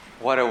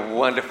What a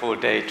wonderful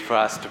day for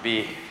us to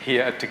be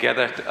here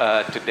together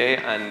today,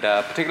 and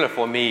particularly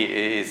for me,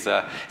 it's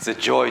a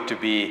joy to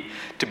be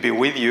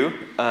with you.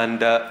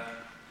 And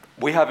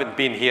we haven't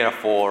been here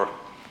for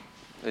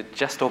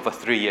just over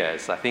 3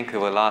 years. I think we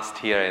were last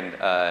here in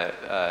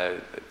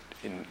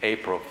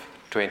April of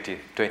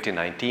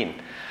 2019.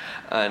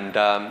 And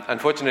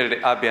unfortunately,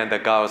 Abby and the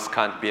girls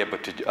can't be able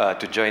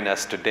to join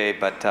us today.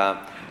 But I'm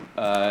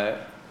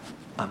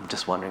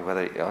just wondering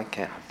whether I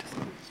can.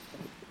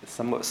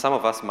 Some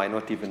of us might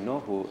not even know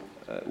who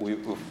we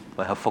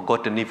have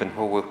forgotten even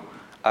who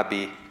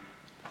Abby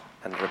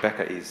and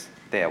Rebecca is.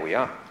 There we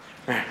are.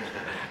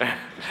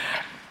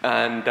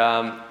 And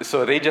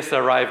so they just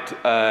arrived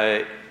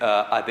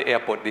at the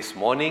airport this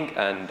morning,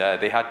 and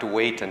they had to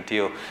wait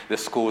until the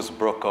schools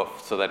broke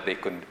off so that they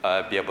could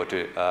be able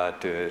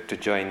to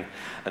join.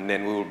 And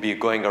then we will be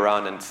going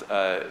around and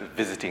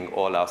visiting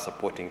all our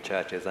supporting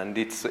churches. And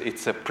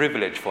it's a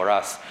privilege for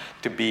us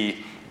to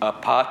be a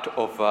part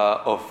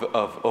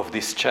of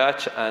this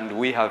church, and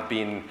we have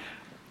been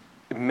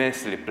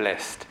immensely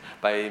blessed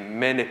by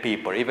many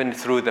people. Even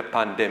through the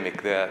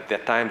pandemic, there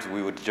are times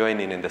we would join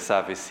in the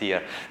service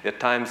here. There are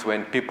times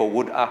when people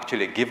would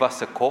actually give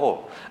us a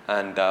call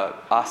and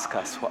ask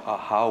us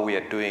how we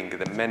are doing,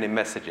 the many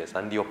messages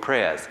and your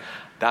prayers.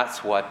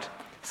 That's what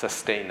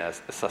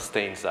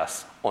sustains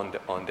us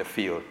on the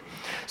field.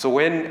 So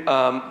when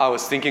I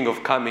was thinking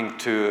of coming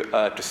to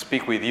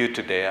speak with you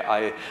today,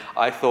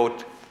 I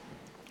thought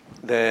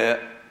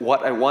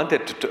what I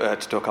wanted to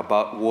talk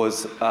about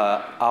was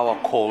our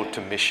call to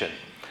mission.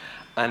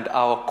 And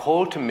our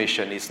call to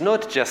mission is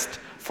not just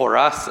for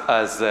us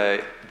as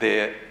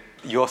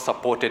your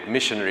supported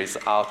missionaries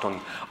out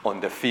on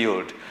the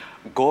field.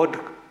 God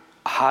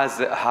has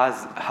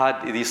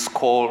had this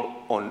call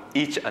on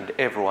each and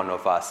every one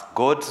of us.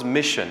 God's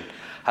mission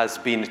has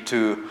been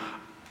to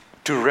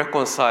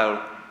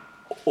reconcile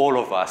all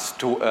of us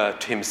to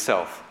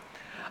himself.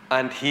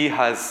 And he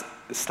has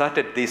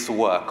started this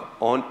work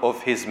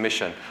of his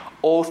mission.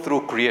 All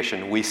through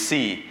creation, we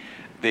see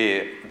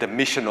the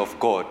mission of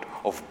God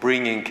of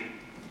bringing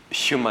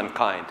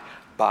humankind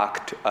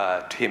back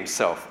to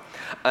himself.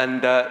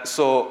 And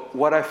so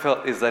what I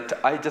felt is that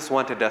I just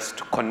wanted us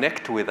to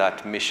connect with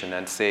that mission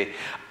and say,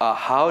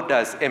 how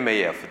does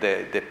MAF,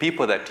 the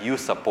people that you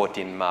support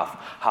in MAF,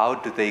 how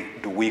do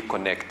we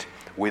connect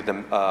with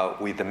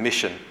the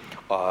mission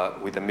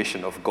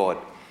of God?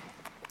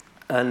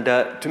 And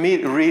to me,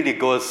 it really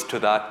goes to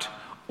that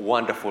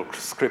wonderful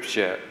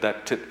scripture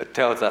that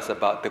tells us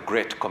about the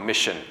Great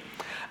Commission.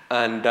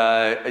 And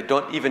I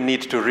don't even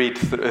need to read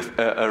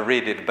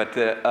it, but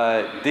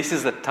this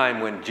is the time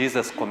when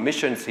Jesus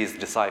commissions his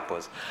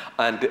disciples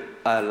and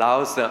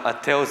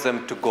tells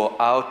them to go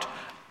out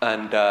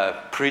and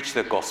preach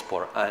the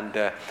gospel.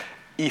 And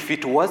if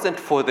it wasn't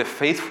for the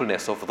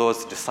faithfulness of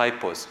those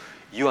disciples,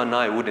 you and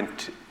I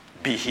wouldn't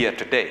be here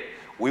today.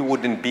 We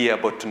wouldn't be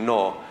able to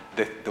know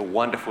the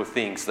wonderful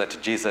things that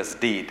Jesus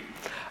did.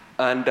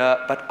 And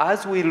but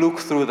as we look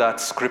through that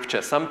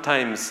scripture,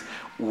 sometimes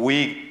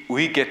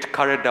we get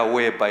carried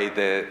away by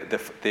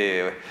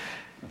the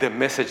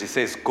message. It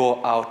says,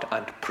 "Go out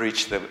and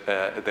preach the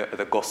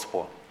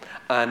gospel."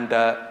 And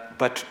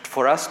but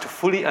for us to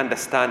fully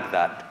understand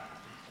that,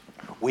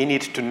 we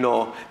need to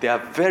know there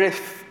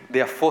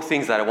are 4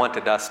 things that I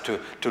wanted us to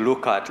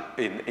look at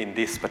in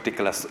this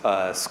particular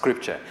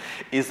scripture.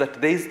 Is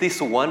that there is this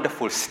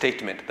wonderful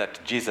statement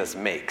that Jesus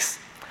makes.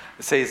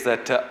 It says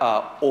that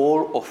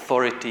all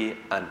authority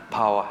and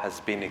power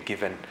has been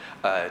given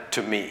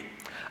to me.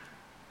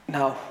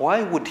 Now,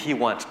 why would he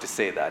want to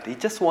say that? He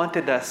just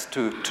wanted us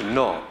to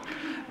know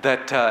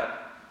that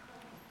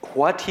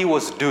what he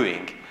was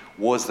doing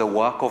was the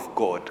work of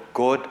God.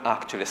 God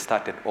actually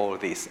started all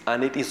this,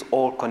 and it is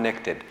all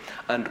connected.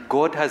 And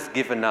God has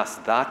given us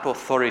that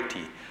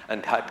authority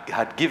and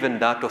had given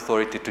that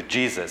authority to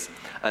Jesus.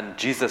 And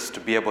Jesus,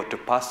 to be able to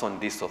pass on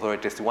these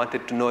authorities, he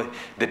wanted to know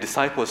the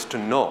disciples to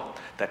know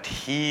that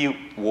he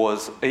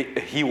was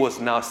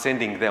now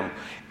sending them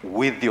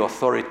with the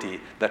authority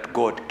that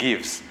God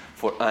gives.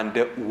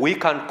 And we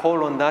can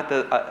call on that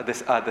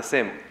the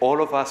same.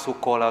 All of us who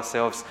call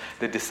ourselves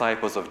the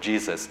disciples of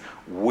Jesus,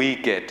 we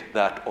get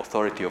that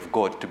authority of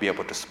God to be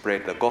able to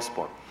spread the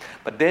gospel.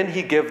 But then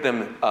he gave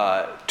them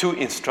 2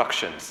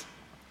 instructions.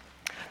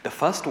 The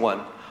first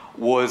one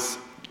was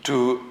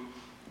to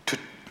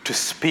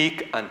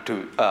speak and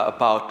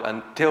about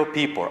and tell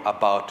people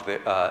about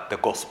the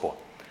gospel.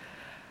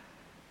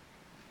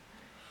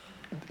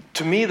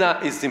 To me,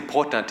 that is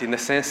important in the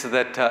sense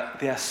that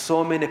there are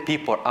so many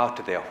people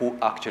out there who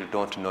actually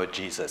don't know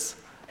Jesus,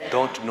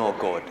 don't know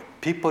God.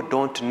 People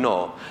don't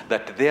know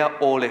that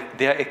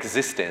their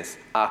existence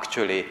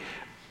actually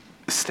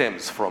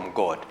stems from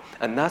God.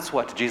 And that's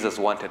what Jesus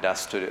wanted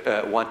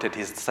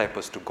his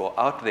disciples to go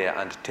out there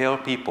and tell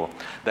people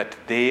that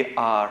they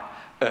are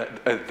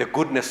the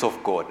goodness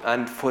of God,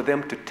 and for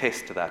them to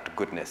taste that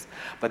goodness.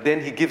 But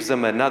then he gives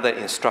them another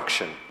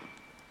instruction.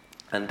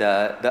 And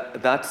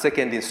that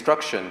second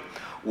instruction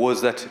was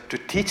that to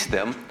teach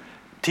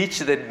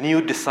the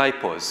new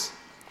disciples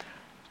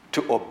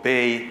to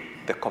obey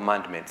the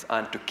commandments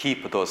and to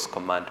keep those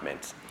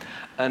commandments.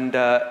 And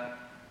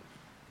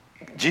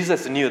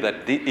Jesus knew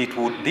that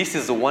this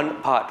is the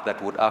one part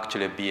that would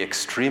actually be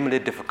extremely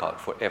difficult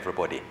for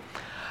everybody.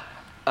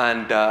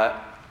 And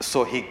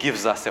so he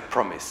gives us a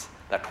promise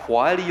that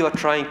while you're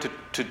trying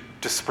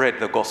to spread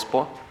the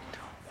gospel,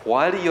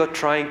 while you're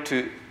trying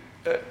to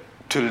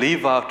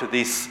live out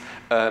this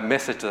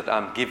message that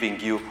I'm giving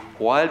you,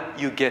 while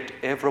you get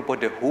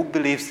everybody who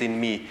believes in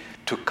me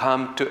to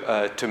come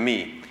to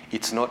me,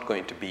 it's not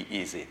going to be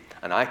easy.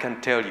 And I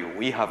can tell you,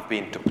 we have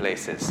been to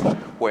places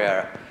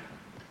where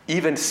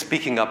even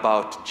speaking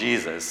about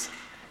Jesus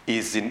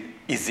is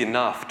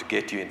enough to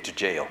get you into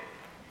jail.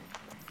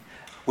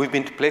 We've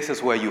been to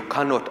places where you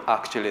cannot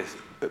actually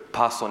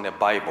pass on a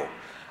Bible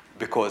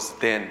because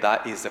then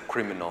that is a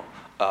criminal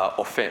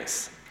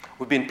offense.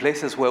 We've been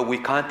places where we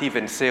can't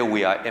even say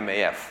we are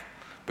MAF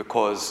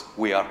because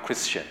we are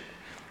Christian.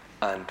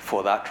 And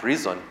for that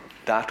reason,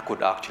 that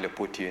could actually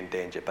put you in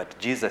danger. But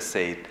Jesus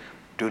said,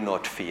 do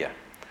not fear.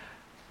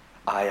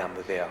 I am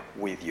there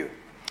with you.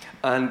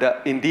 And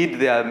indeed,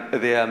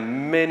 there are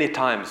many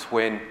times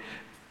when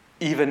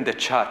even the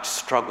church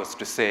struggles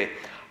to say,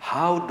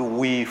 how do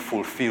we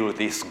fulfill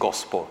this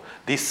gospel,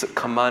 this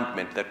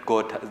commandment that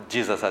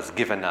Jesus has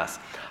given us?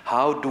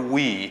 How do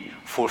we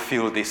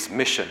fulfill this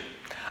mission?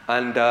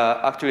 And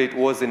actually, it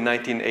was in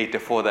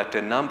 1984 that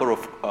a number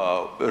of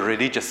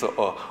religious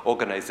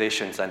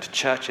organizations and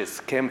churches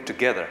came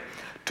together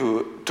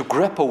to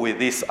grapple with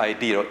this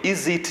idea.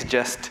 Is it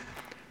just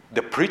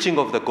the preaching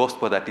of the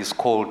gospel that is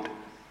called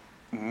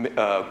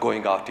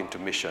going out into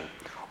mission?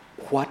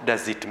 What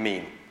does it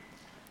mean?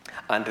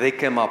 And they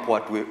came up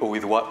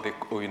with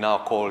what we now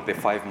call the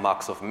 5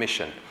 marks of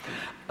mission.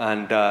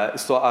 And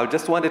so I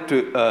just wanted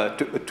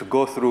to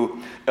go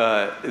through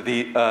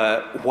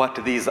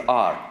what these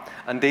are.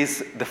 And the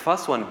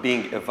first one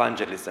being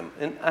evangelism.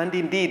 And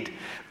indeed,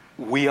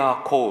 we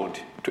are called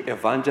to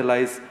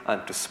evangelize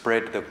and to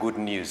spread the good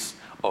news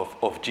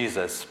of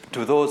Jesus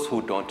to those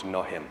who don't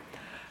know him.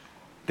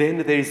 Then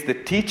there is the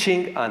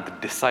teaching and the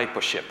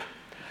discipleship.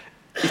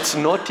 It's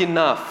not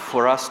enough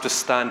for us to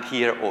stand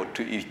here or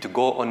to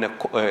go on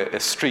a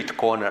street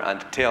corner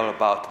and tell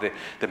about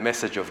the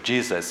message of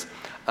Jesus.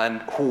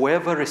 And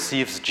whoever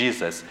receives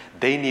Jesus,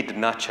 they need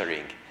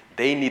nurturing.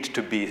 They need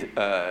to be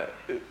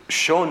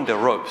shown the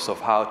ropes of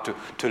how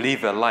to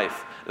live a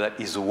life that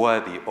is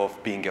worthy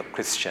of being a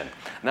Christian.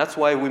 And that's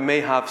why we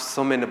may have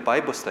so many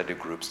Bible study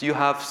groups. You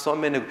have so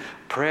many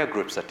prayer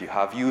groups that you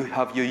have. You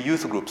have your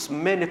youth groups.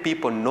 Many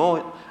people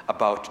know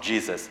about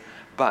Jesus,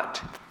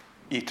 but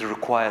it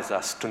requires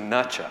us to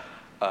nurture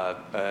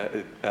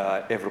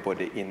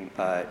everybody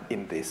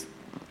in this.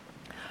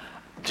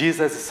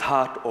 Jesus'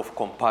 heart of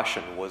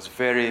compassion was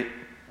very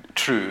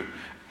true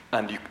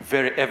and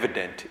very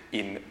evident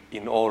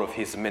in all of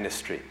his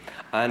ministry.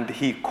 And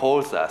he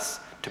calls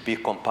us to be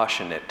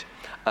compassionate.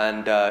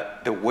 And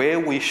the way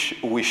we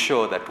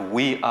show that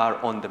we are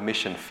on the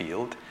mission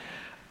field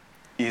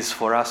is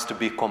for us to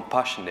be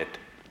compassionate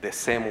the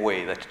same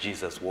way that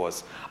Jesus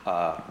was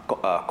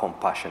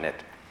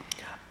compassionate.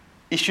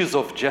 Issues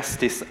of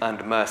justice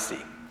and mercy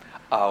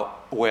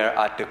were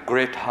at the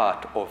great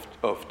heart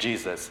of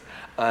Jesus.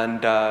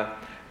 And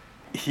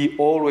he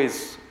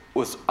always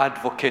was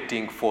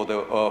advocating for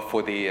those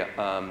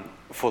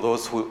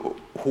who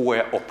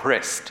were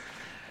oppressed.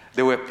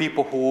 There were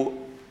people who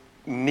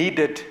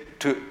needed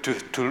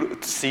to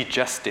see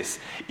justice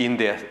in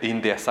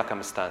their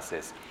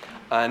circumstances,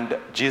 and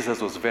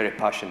Jesus was very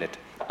passionate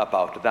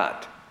about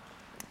that.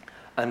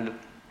 And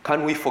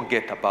can we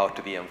forget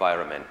about the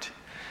environment?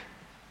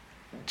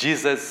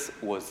 Jesus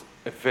was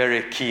a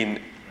very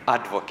keen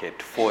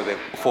advocate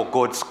for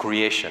God's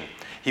creation.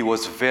 He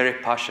was very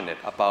passionate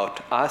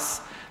about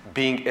us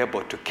being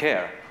able to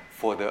care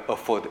for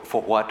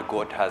what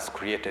God has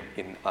created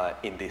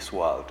in this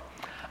world.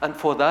 And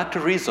for that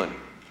reason,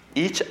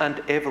 each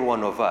and every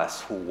one of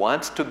us who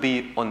wants to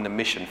be on the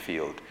mission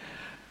field,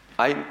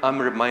 I'm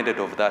reminded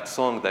of that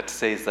song that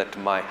says that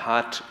my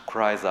heart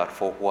cries out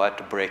for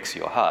what breaks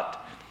your heart.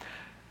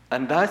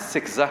 And that's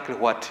exactly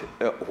what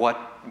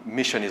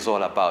mission is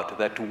all about,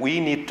 that we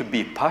need to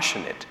be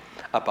passionate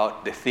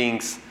about the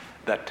things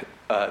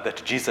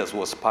that Jesus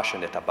was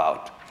passionate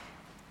about.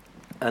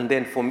 And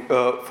then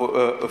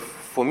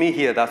for me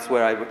here, that's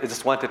where I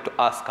just wanted to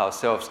ask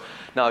ourselves,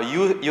 now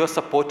you're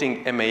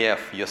supporting MAF,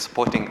 you're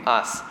supporting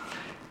us,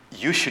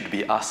 you should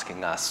be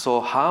asking us,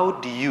 so how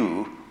do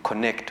you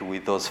connect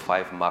with those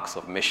 5 marks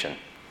of mission?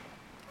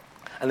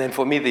 And then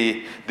for me,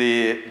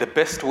 the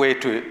best way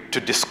to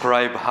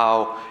describe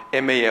how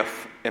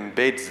MAF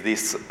embeds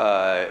this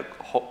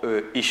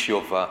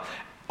issue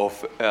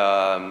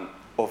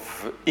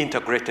of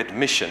integrated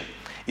mission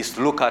is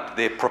to look at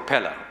the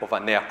propeller of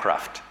an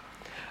aircraft.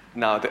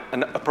 Now,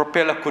 a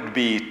propeller could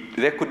be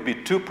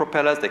 2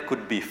 propellers, there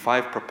could be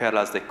 5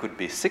 propellers, there could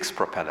be 6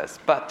 propellers.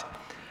 But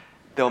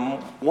the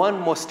one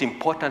most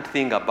important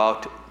thing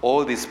about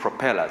all these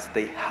propellers,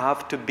 they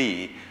have to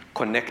be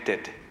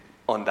connected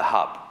on the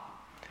hub.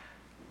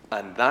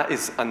 And that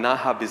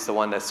hub is the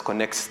one that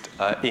connects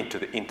into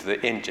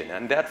the engine.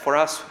 And that for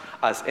us,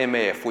 as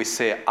MAF, we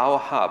say our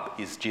hub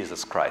is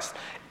Jesus Christ.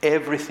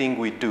 Everything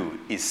we do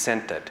is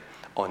centered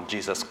on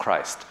Jesus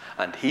Christ.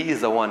 And he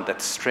is the one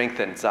that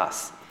strengthens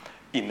us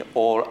in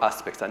all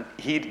aspects. And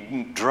he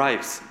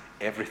drives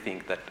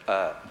everything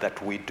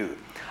that we do.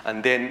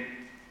 And then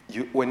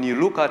when you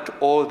look at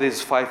all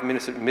these 5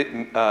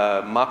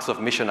 marks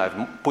of mission,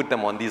 I've put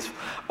them on these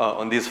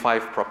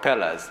 5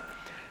 propellers.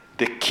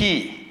 The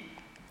key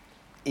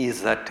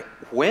is that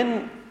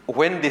when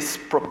these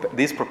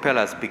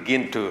propellers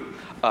begin to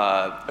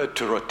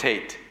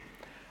rotate,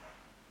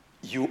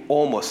 you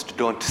almost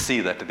don't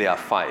see that there are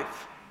 5.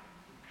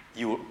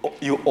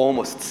 You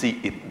almost see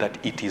it that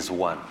it is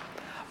 1.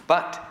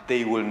 But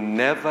they will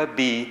never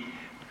be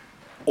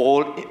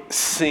all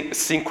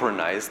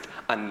synchronized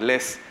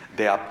unless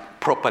they are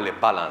properly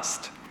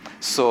balanced.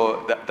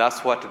 So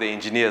that's what the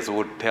engineers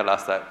would tell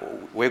us, that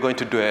we're going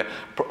to do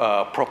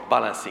a prop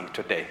balancing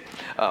today.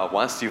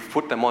 Once you've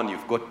put them on,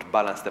 you've got to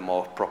balance them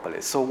all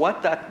properly. So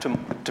what that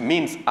to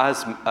means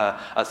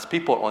as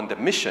people on the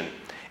mission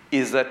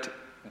is that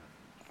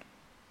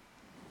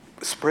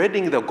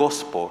spreading the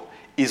gospel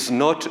is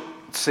not,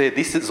 say,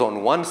 this is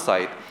on one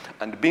side,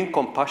 and being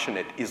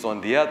compassionate is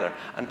on the other.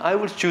 And I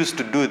will choose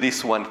to do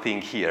this one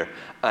thing here,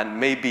 and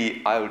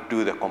maybe I'll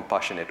do the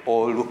compassionate,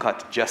 or look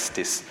at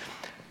justice.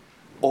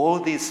 All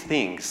these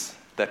things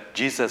that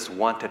Jesus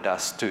wanted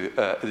us to,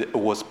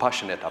 was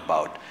passionate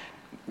about,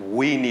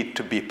 we need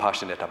to be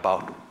passionate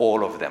about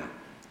all of them.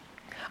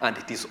 And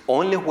it is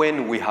only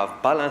when we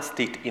have balanced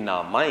it in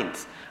our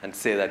minds and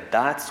say that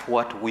that's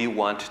what we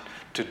want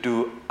to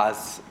do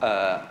as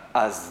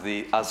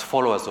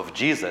followers of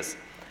Jesus,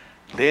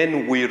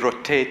 then we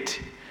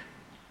rotate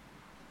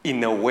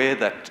in a way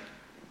that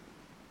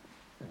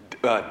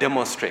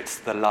demonstrates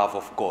the love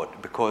of God.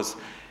 Because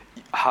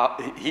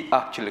he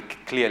actually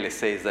clearly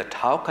says that,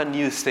 how can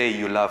you say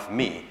you love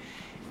me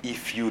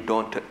if you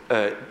don't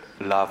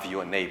love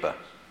your neighbor?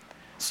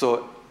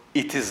 So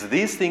it is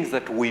these things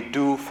that we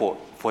do for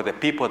the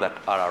people that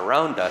are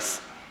around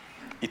us.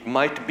 It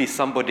might be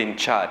somebody in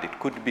Chad, it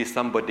could be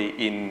somebody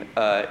in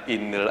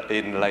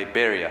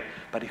Liberia,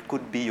 but it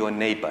could be your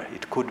neighbor.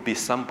 It could be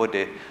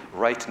somebody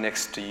right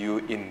next to you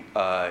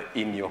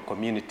in your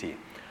community.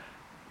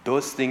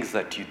 Those things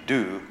that you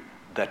do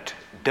that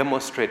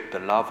demonstrate the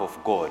love of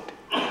God,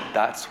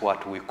 that's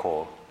what we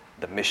call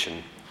the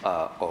mission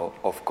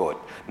of God.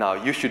 Now,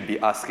 you should be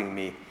asking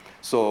me,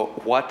 so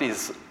what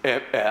is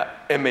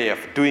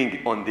MAF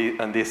doing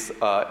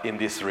in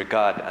this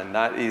regard? And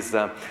that is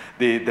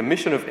the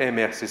mission of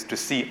MAF is to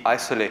see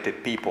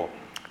isolated people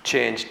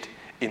changed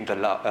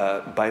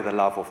by the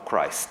love of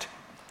Christ.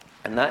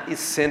 And that is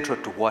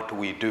central to what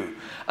we do.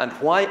 And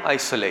why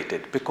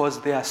isolated?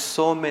 Because there are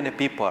so many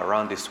people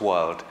around this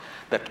world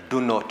that do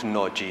not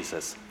know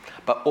Jesus.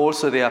 But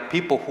also there are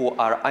people who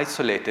are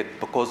isolated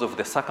because of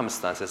the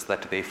circumstances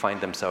that they find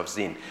themselves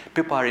in.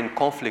 People are in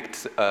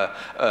conflict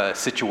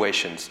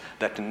situations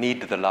that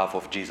need the love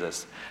of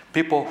Jesus.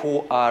 People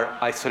who are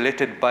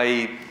isolated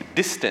by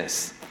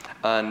distance,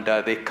 and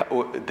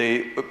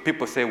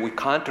people say we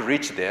can't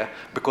reach there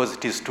because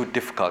it is too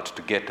difficult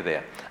to get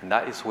there. And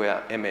that is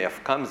where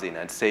MAF comes in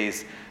and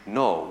says,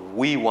 no,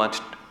 we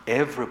want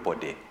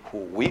everybody who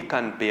we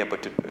can be able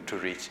to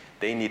reach.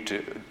 They need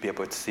to be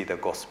able to see the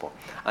gospel.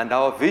 And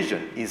our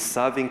vision is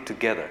serving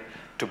together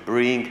to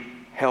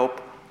bring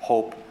help,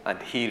 hope,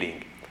 and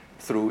healing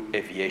through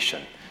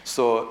aviation.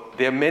 So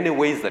there are many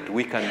ways that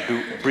we can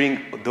bring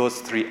those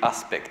 3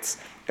 aspects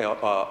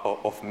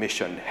of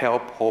mission: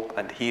 help, hope,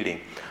 and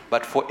healing.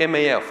 But for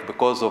MAF,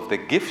 because of the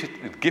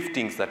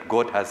giftings that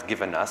God has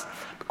given us,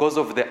 because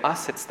of the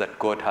assets that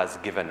God has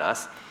given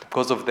us,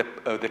 because of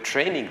the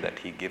training that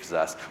he gives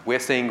us, we're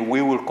saying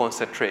we will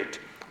concentrate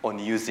on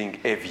using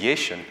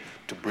aviation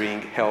to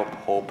bring help,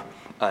 hope,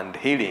 and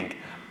healing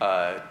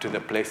to the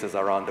places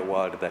around the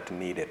world that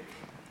need it.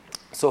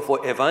 So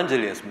for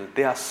evangelism,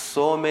 there are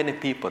so many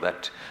people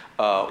that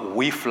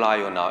we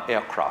fly on our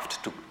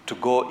aircraft to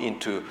go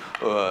into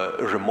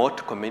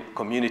remote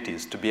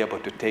communities to be able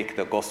to take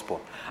the gospel.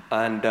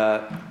 And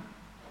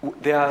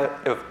there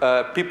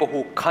are people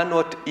who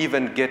cannot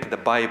even get the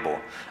Bible.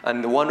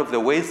 And one of the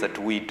ways that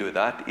we do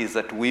that is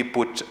that we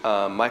put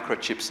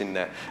microchips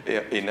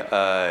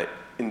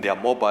in their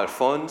mobile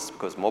phones,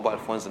 because mobile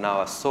phones now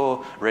are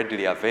so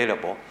readily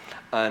available.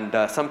 And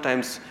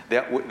sometimes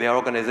there are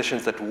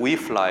organizations that we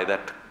fly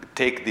that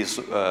take these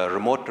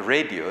remote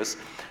radios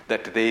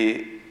that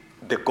the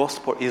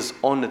gospel is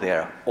on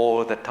there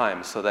all the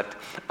time. So that,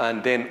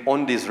 and then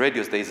on these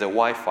radios there is a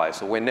Wi-Fi.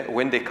 So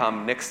when they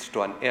come next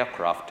to an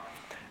aircraft,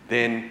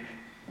 then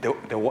the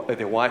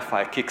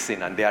Wi-Fi kicks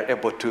in and they are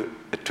able to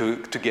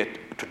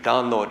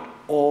download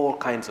all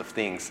kinds of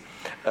things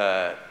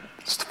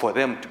for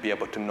them to be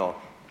able to know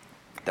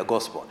the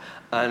gospel.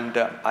 And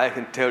I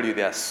can tell you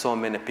there are so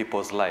many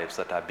people's lives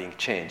that are being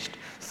changed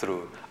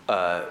through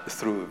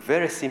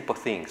very simple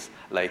things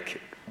like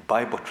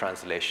Bible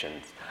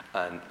translations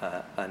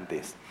and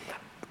this.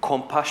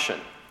 Compassion.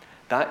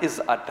 That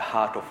is at the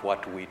heart of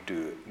what we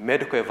do.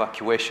 Medical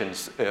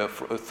evacuations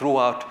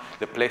throughout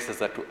the places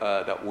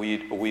that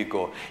we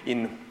go.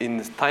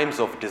 In times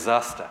of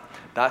disaster,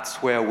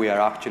 that's where we are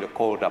actually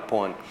called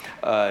upon.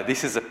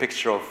 This is a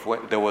picture of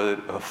when there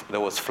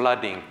was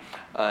flooding,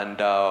 and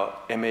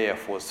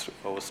MAF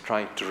was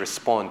trying to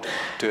respond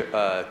to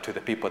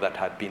the people that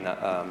had been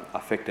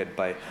affected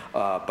by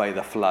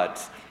the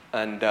floods.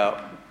 And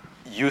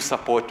you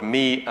support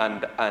me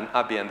and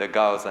Abby and the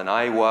girls, and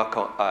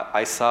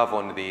I serve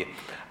on the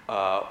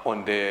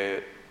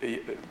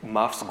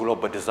MAF's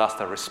Global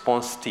Disaster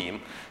Response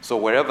Team. So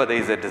wherever there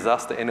is a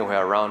disaster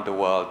anywhere around the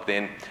world,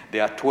 then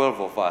there are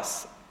 12 of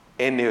us.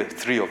 Any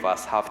 3 of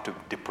us have to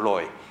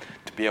deploy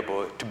to be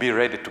able to be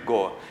ready to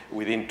go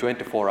within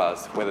 24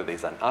 hours, whether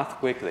there's an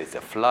earthquake, there's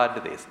a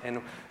flood,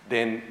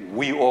 then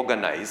we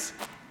organize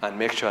and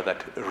make sure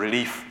that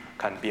relief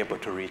can be able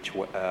to reach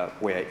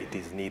where it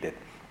is needed.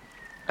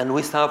 And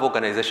we serve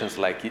organizations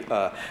like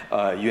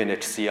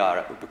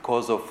UNHCR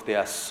because there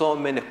are so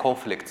many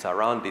conflicts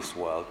around this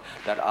world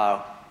that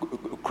are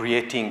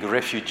creating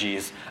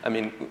refugees. I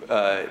mean,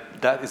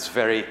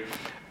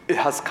 it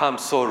has come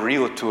so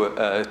real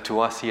to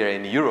us here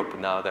in Europe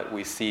now that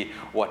we see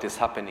what is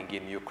happening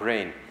in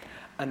Ukraine.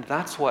 And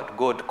that's what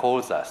God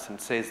calls us and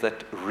says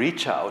that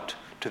reach out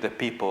to the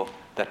people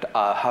that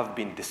have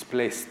been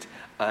displaced,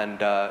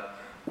 and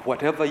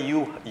whatever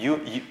you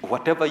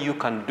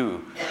can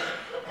do,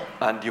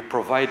 and you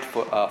provide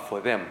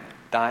for them,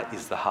 that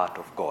is the heart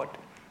of God.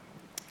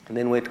 And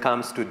then when it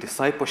comes to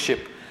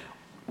discipleship,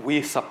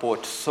 we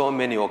support so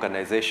many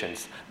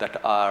organizations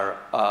that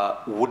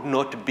would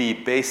not be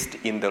based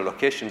in the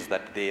locations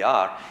that they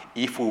are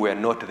if we were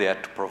not there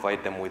to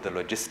provide them with the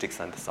logistics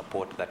and the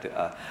support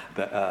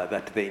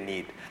that they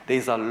need.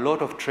 There's a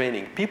lot of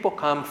training. People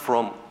come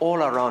from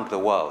all around the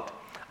world,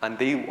 and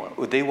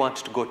they want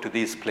to go to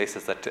these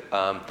places that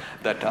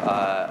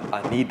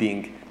are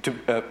needing to,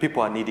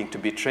 people are needing to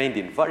be trained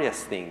in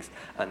various things,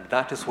 and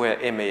that is where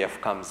MAF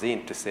comes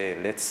in to say,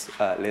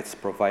 let's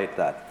provide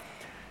that.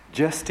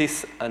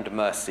 Justice and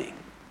mercy.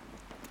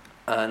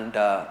 And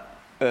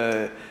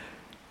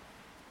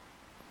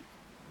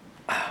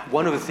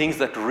one of the things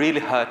that really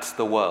hurts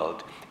the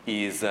world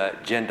is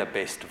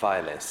gender-based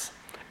violence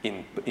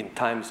in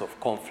times of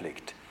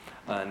conflict.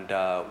 And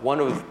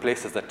one of the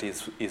places that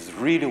is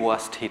really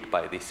worst hit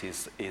by this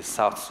is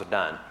South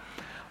Sudan,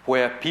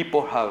 where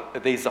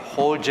there is a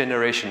whole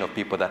generation of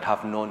people that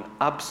have known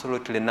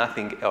absolutely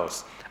nothing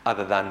else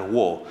other than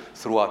war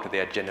throughout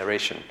their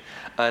generation.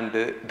 And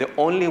the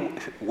only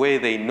way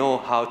they know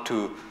how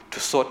to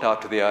sort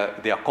out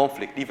their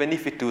conflict, even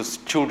if it was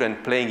children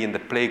playing in the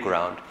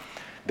playground,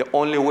 the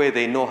only way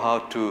they know how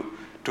to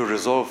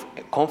resolve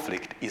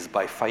conflict is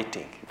by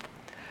fighting.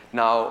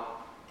 Now,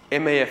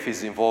 MAF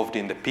is involved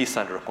in the peace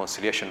and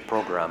reconciliation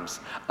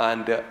programs,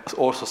 and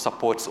also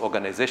supports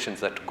organizations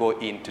that go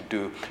in to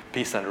do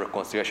peace and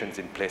reconciliations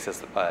in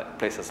places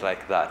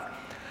like that.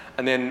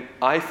 And then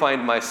I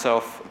find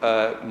myself,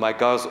 my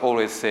girls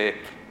always say,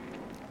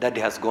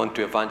 Daddy has gone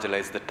to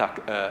evangelize the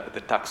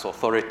tax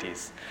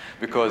authorities,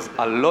 because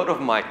a lot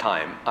of my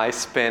time I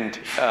spend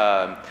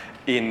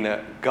in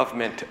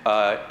government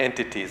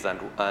entities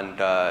and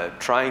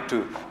trying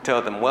to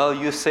tell them, well,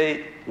 you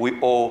say we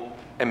owe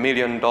 $1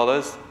 million.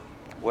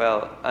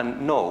 Well,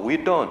 and no, we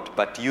don't.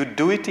 But you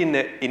do it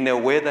in a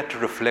way that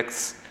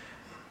reflects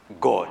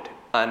God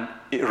and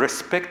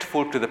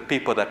respectful to the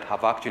people that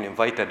have actually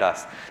invited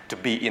us to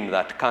be in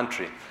that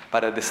country.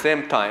 But at the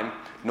same time,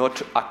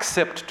 not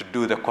accept to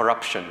do the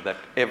corruption that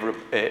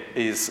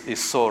is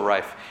so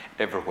rife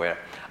everywhere.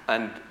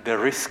 And the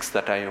risks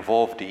that are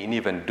involved in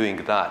even doing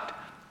that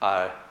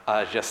are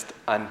just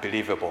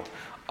unbelievable.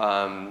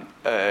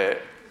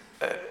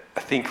 I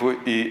think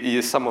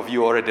some of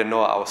you already know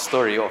our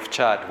story of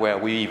Chad, where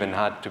we even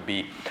had to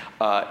be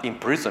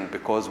imprisoned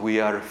because we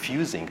are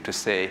refusing to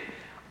say,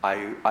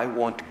 I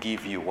won't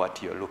give you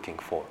what you're looking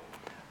for,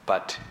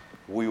 but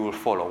we will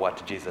follow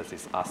what Jesus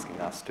is asking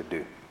us to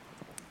do.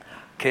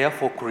 Care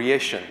for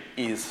creation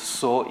is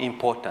so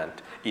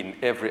important in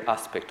every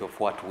aspect of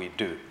what we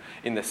do,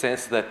 in the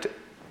sense that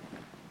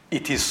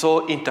it is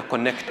so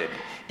interconnected.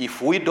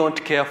 If we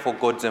don't care for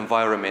God's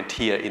environment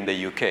here in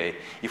the UK,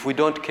 if we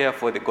don't care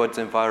for God's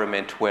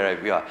environment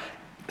wherever we are,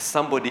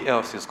 somebody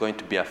else is going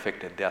to be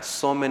affected. There are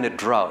so many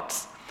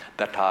droughts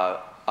that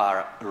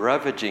are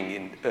ravaging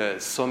in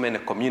so many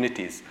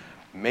communities,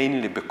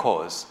 mainly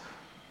because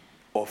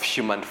of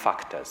human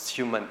factors,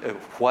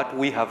 what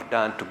we have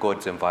done to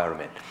God's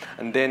environment.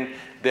 And then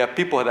there are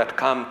people that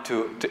come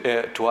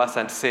to us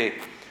and say,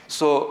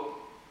 so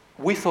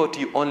we thought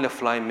you only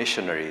fly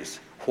missionaries.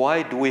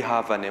 Why do we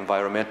have an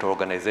environmental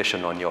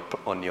organization on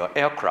your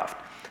aircraft?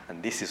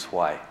 And this is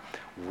why.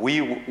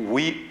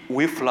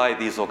 We fly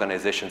these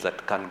organizations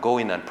that can go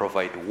in and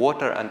provide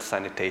water and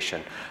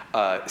sanitation,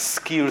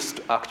 skills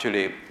to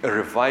actually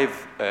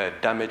revive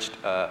damaged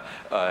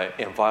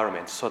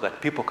environments so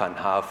that people can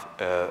have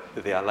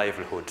their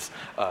livelihoods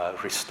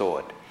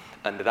restored.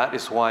 And that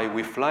is why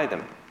we fly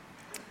them.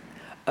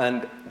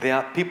 And there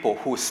are people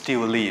who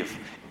still live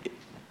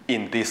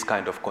in these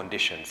kind of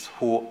conditions,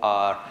 who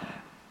are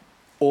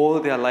all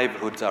their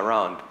livelihoods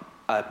around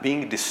are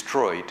being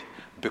destroyed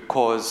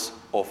because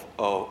of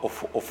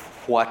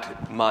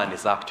what man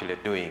is actually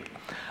doing.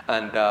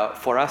 And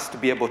for us to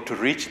be able to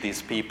reach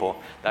these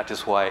people, that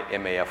is why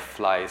MAF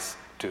flies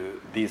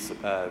to these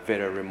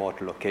very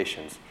remote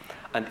locations.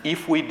 And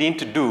if we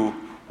didn't do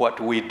what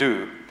we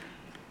do,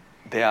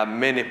 there are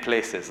many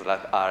places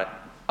that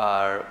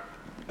are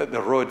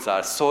the roads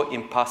are so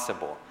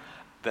impassable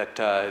that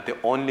the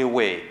only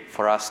way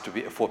for us to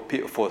be, for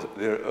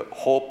the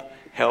hope,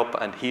 help,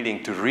 and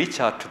healing to reach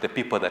out to the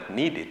people that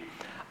need it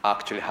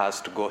actually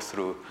has to go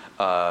through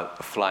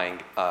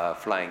flying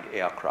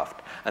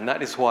aircraft. And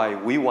that is why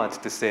we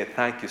want to say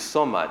thank you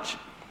so much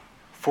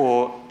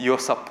for your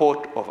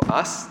support of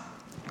us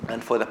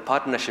and for the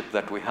partnership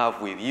that we have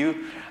with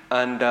you.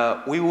 And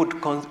we would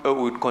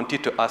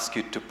continue to ask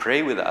you to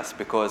pray with us,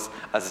 because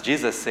as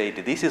Jesus said,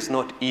 this is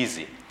not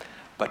easy,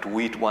 but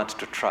we want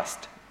to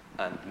trust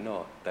and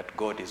know that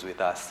God is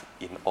with us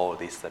in all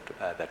this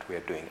that we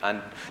are doing.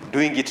 And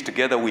doing it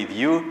together with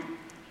you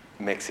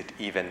makes it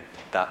even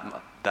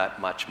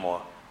that much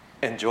more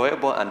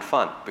enjoyable and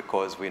fun,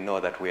 because we know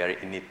that we are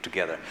in it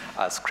together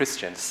as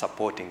Christians,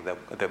 supporting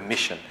the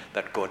mission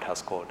that God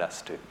has called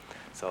us to.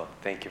 So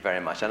thank you very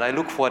much. And I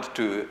look forward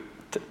to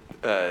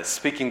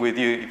speaking with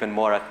you even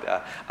more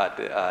at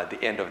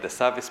the end of the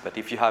service. But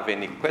if you have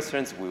any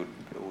questions, it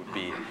would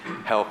be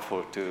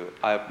helpful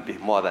I'd be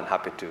more than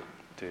happy to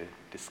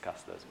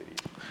discuss those with you.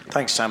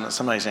 Thanks, Sam.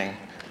 That's amazing.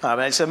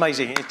 It's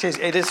amazing. It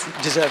is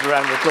deserved a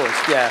round of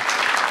applause.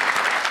 Yeah.